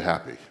we get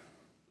happy.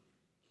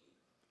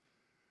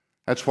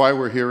 That's why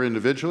we're here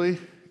individually,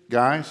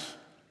 guys.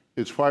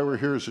 It's why we're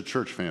here as a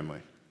church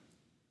family.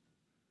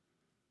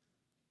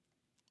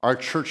 Our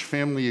church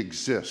family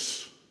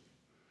exists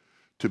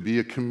to be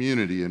a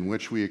community in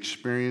which we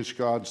experience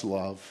God's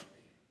love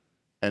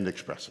and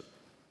express it.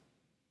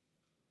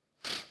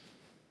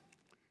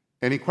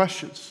 Any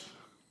questions?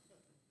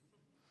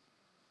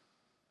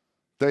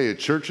 Tell you,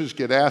 churches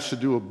get asked to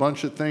do a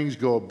bunch of things,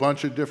 go a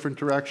bunch of different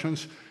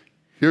directions.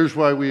 Here's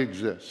why we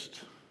exist: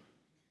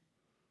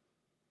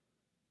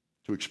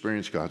 to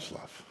experience God's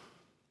love.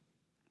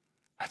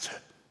 That's it.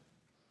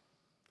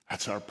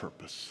 That's our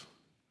purpose.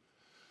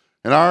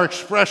 And our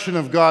expression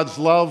of God's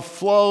love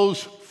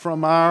flows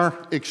from our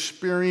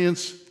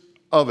experience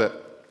of it.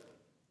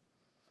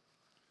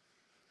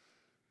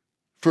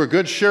 For a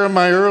good share of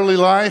my early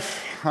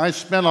life, I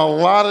spent a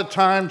lot of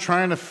time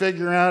trying to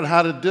figure out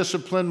how to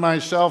discipline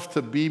myself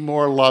to be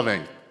more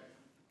loving.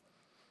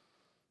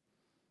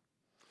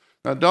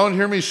 Now, don't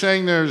hear me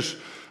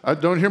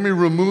don't hear me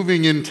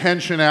removing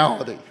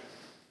intentionality.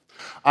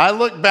 I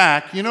look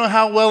back, you know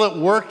how well it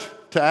worked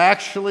to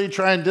actually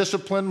try and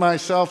discipline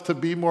myself to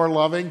be more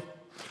loving?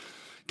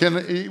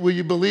 Will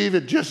you believe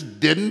it just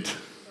didn't?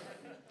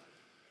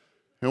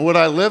 And what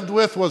I lived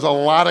with was a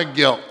lot of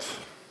guilt.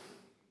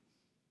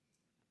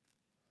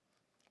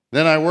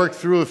 Then I worked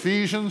through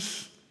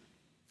Ephesians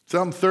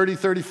some 30,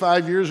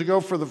 35 years ago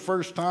for the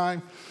first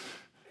time.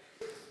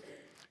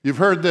 You've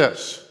heard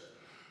this: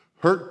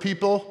 hurt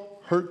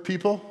people hurt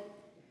people.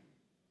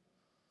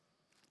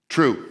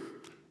 True.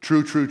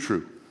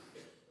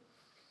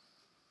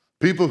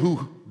 People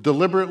who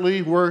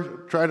deliberately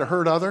try to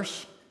hurt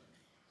others.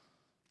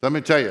 Let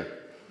me tell you,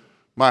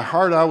 my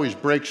heart always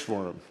breaks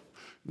for them.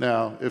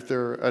 Now, if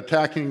they're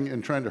attacking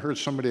and trying to hurt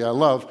somebody I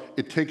love,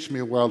 it takes me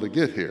a while to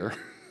get here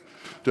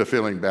to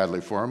feeling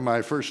badly for them.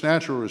 My first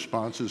natural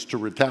response is to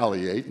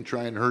retaliate and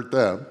try and hurt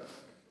them.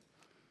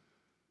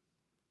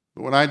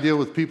 But when I deal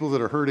with people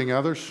that are hurting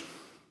others,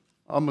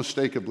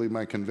 unmistakably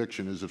my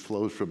conviction is it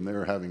flows from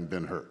their having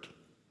been hurt.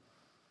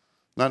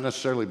 Not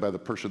necessarily by the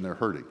person they're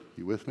hurting.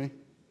 You with me?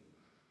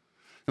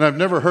 And I've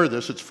never heard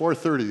this. It's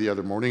 4:30 the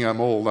other morning. I'm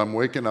old. I'm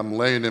waking. I'm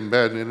laying in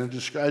bed. And it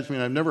describes me.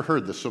 And I've never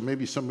heard this. So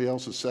maybe somebody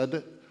else has said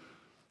it.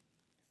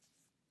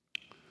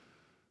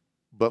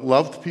 But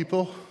loved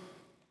people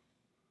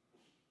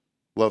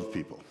love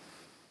people.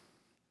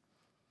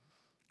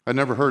 I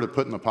never heard it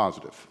put in the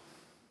positive.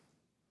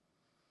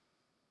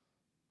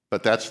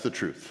 But that's the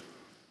truth.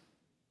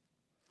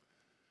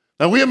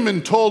 Now, we haven't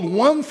been told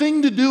one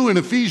thing to do in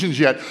Ephesians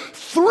yet.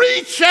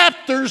 3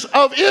 chapters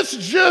of it's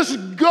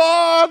just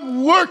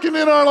God working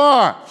in our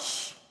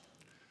lives.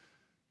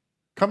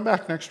 Come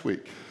back next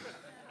week.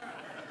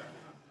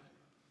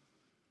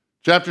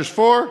 Chapters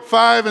 4,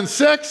 5, and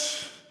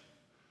 6.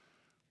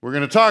 We're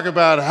going to talk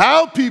about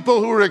how people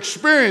who are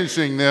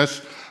experiencing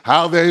this,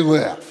 how they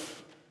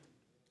live.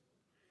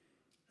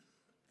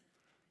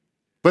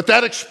 But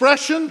that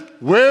expression,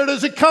 where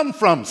does it come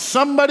from?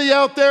 Somebody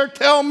out there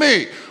tell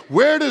me.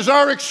 Where does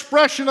our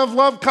expression of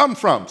love come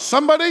from?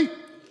 Somebody?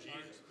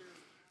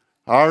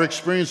 Our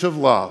experience of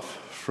love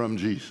from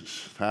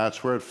Jesus.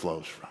 That's where it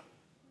flows from.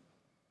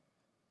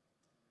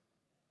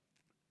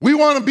 We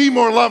want to be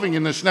more loving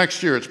in this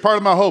next year. It's part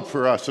of my hope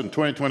for us in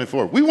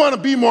 2024. We want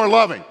to be more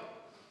loving.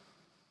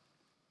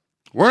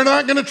 We're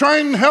not going to try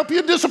and help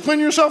you discipline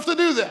yourself to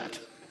do that.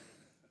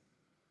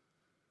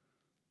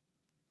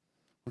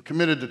 We're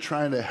committed to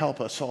trying to help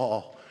us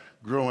all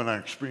grow in our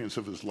experience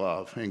of his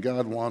love. And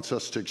God wants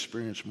us to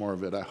experience more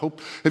of it. I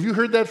hope. Have you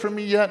heard that from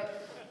me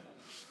yet?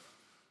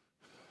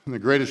 And the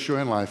greatest joy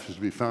in life is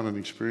to be found in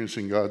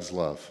experiencing God's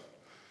love.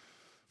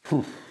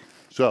 Whew.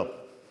 So,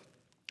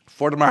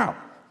 for tomorrow,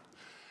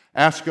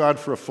 ask God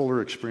for a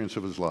fuller experience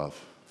of his love.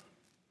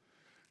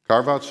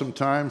 Carve out some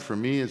time. For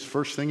me, it's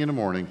first thing in the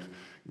morning.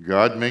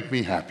 God, make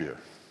me happier.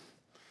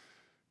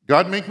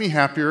 God, make me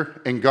happier,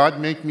 and God,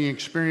 make me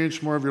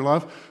experience more of your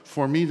love.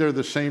 For me, they're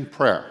the same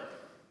prayer.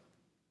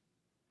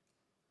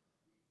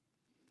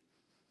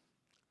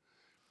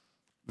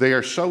 They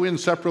are so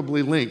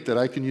inseparably linked that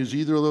I can use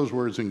either of those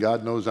words, and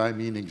God knows I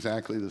mean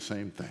exactly the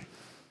same thing.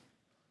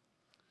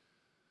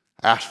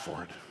 Ask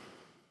for it.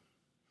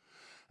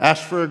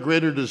 Ask for a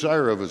greater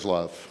desire of his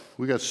love.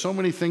 We got so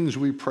many things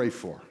we pray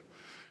for.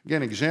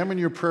 Again, examine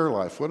your prayer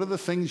life. What are the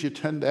things you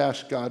tend to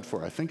ask God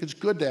for? I think it's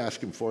good to ask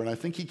him for, and I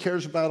think he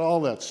cares about all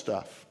that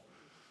stuff.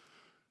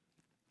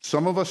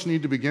 Some of us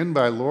need to begin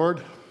by,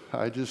 Lord,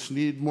 I just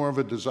need more of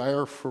a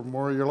desire for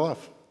more of your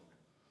love.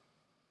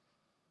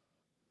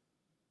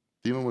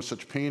 Dealing with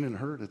such pain and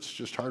hurt, it's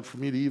just hard for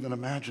me to even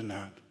imagine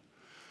that.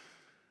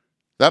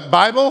 That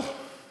Bible,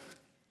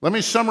 let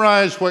me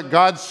summarize what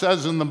God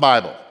says in the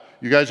Bible.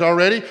 You guys all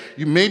ready?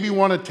 You maybe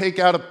want to take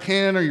out a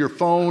pen or your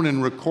phone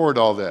and record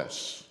all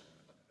this.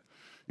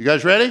 You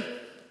guys ready?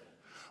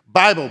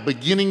 Bible,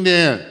 beginning to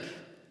end.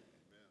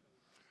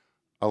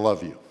 I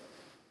love you.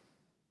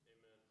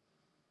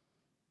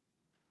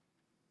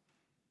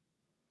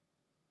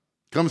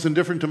 Comes in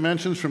different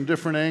dimensions from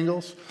different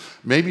angles.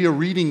 Maybe a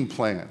reading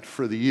plan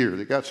for the year.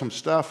 They got some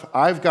stuff.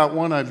 I've got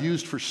one I've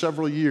used for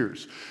several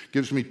years.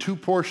 Gives me 2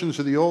 portions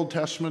of the Old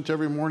Testament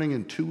every morning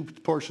and 2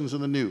 portions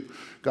of the New.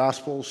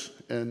 Gospels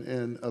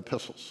and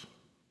epistles.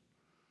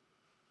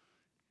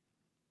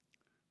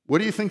 What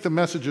do you think the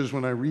message is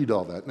when I read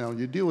all that? Now,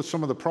 you deal with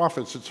some of the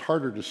prophets, it's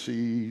harder to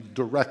see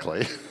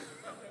directly,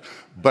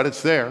 but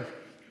it's there.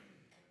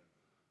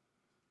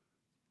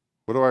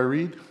 What do I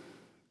read?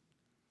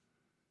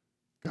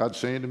 God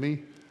saying to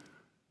me,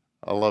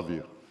 I love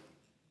you.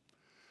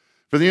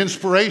 For the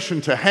inspiration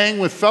to hang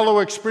with fellow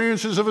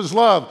experiences of his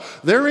love.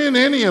 There ain't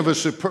any of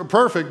us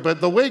perfect,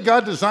 but the way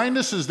God designed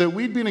us is that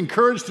we'd be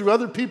encouraged through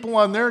other people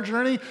on their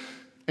journey,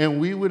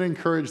 and we would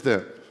encourage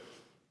them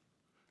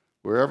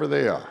wherever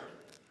they are.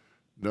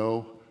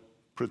 No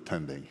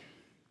pretending.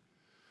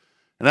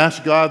 And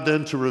ask God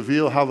then to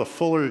reveal how the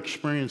fuller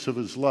experience of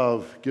his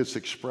love gets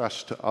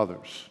expressed to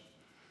others.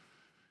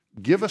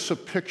 Give us a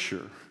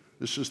picture.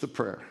 This is the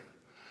prayer.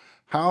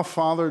 How,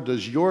 Father,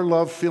 does your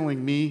love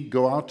filling me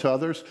go out to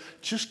others?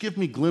 Just give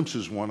me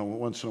glimpses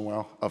once in a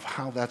while of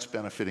how that's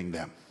benefiting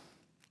them.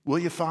 Will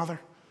you, Father?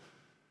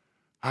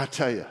 I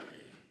tell you,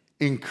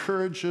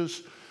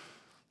 encourages,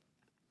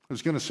 I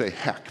was going to say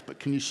heck, but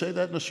can you say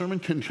that in a sermon?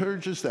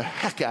 Encourages the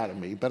heck out of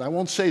me, but I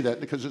won't say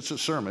that because it's a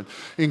sermon.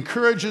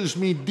 Encourages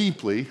me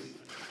deeply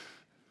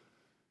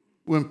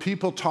when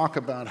people talk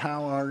about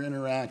how our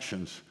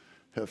interactions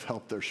have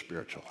helped their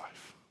spiritual life.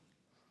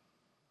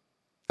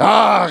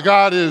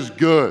 God is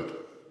good.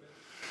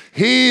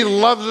 He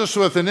loves us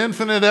with an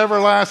infinite,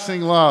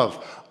 everlasting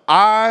love.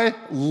 I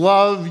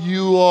love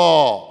you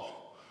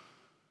all.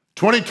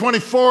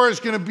 2024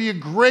 is going to be a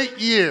great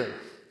year.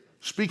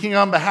 Speaking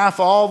on behalf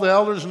of all the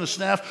elders and the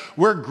staff,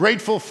 we're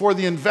grateful for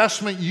the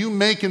investment you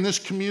make in this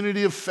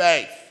community of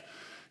faith.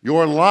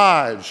 Your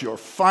lives, your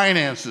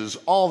finances,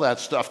 all that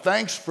stuff.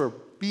 Thanks for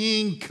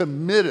being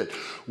committed.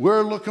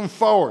 We're looking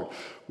forward.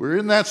 We're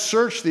in that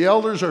search. The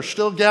elders are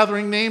still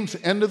gathering names.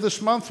 End of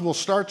this month, we'll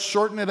start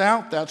sorting it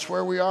out. That's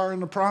where we are in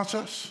the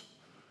process.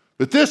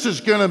 But this is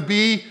going to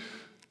be,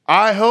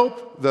 I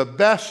hope, the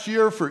best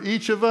year for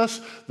each of us,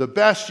 the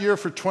best year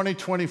for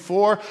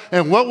 2024.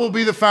 And what will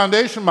be the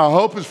foundation? My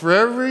hope is for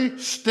every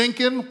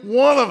stinking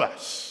one of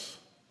us.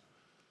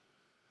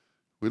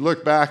 We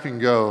look back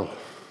and go,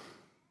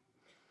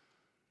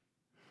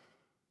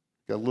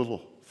 got a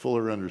little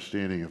fuller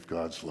understanding of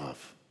God's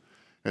love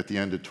at the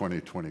end of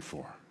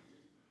 2024.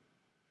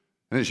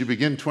 And as you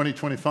begin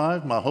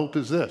 2025, my hope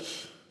is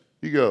this.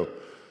 You go,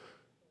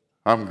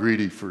 I'm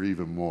greedy for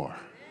even more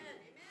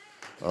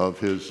of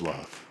his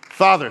love.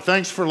 Father,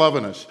 thanks for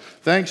loving us.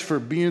 Thanks for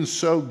being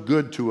so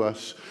good to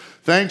us.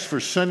 Thanks for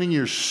sending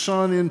your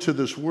son into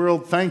this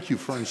world. Thank you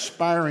for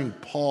inspiring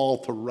Paul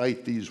to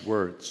write these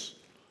words.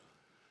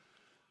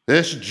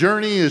 This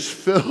journey is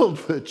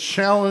filled with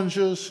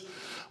challenges,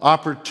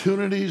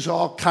 opportunities,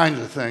 all kinds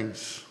of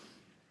things.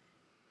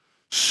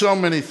 So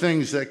many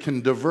things that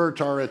can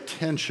divert our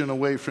attention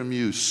away from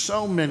you.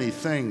 So many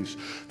things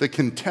that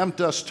can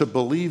tempt us to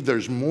believe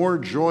there's more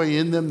joy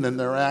in them than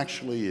there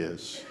actually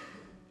is.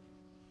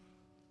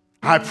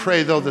 I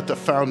pray, though, that the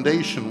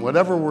foundation,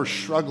 whatever we're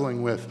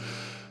struggling with,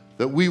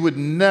 that we would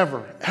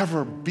never,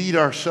 ever beat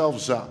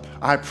ourselves up.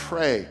 I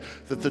pray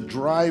that the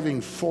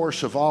driving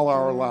force of all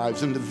our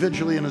lives,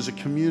 individually and as a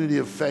community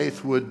of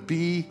faith, would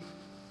be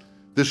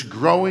this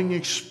growing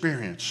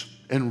experience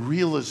and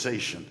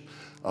realization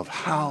of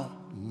how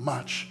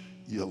much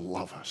you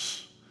love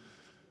us.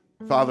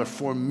 Father,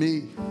 for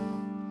me,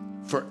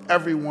 for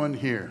everyone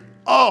here,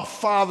 oh,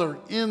 Father,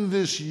 in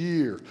this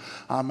year,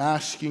 I'm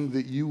asking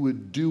that you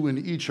would do in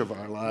each of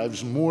our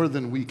lives more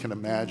than we can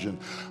imagine.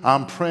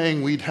 I'm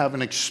praying we'd have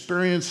an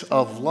experience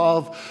of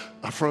love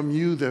from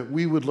you that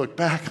we would look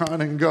back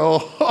on and go,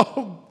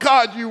 oh,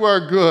 God, you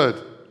are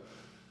good.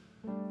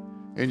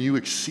 And you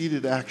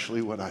exceeded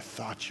actually what I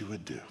thought you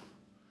would do.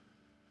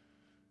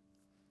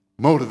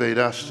 Motivate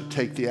us to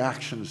take the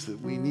actions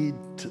that we need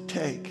to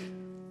take.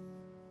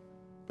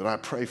 But I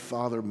pray,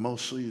 Father,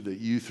 mostly that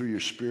you, through your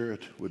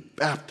Spirit, would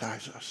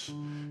baptize us.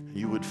 And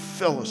you would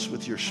fill us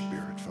with your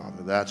Spirit,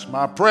 Father. That's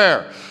my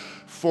prayer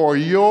for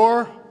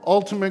your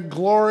ultimate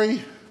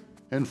glory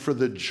and for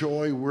the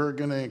joy we're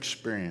going to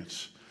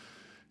experience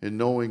in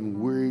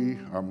knowing we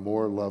are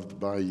more loved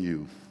by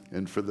you.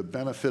 And for the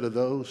benefit of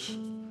those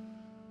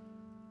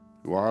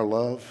who our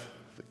love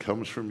that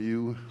comes from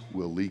you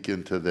will leak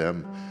into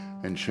them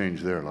and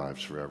change their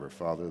lives forever.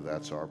 Father,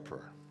 that's our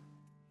prayer.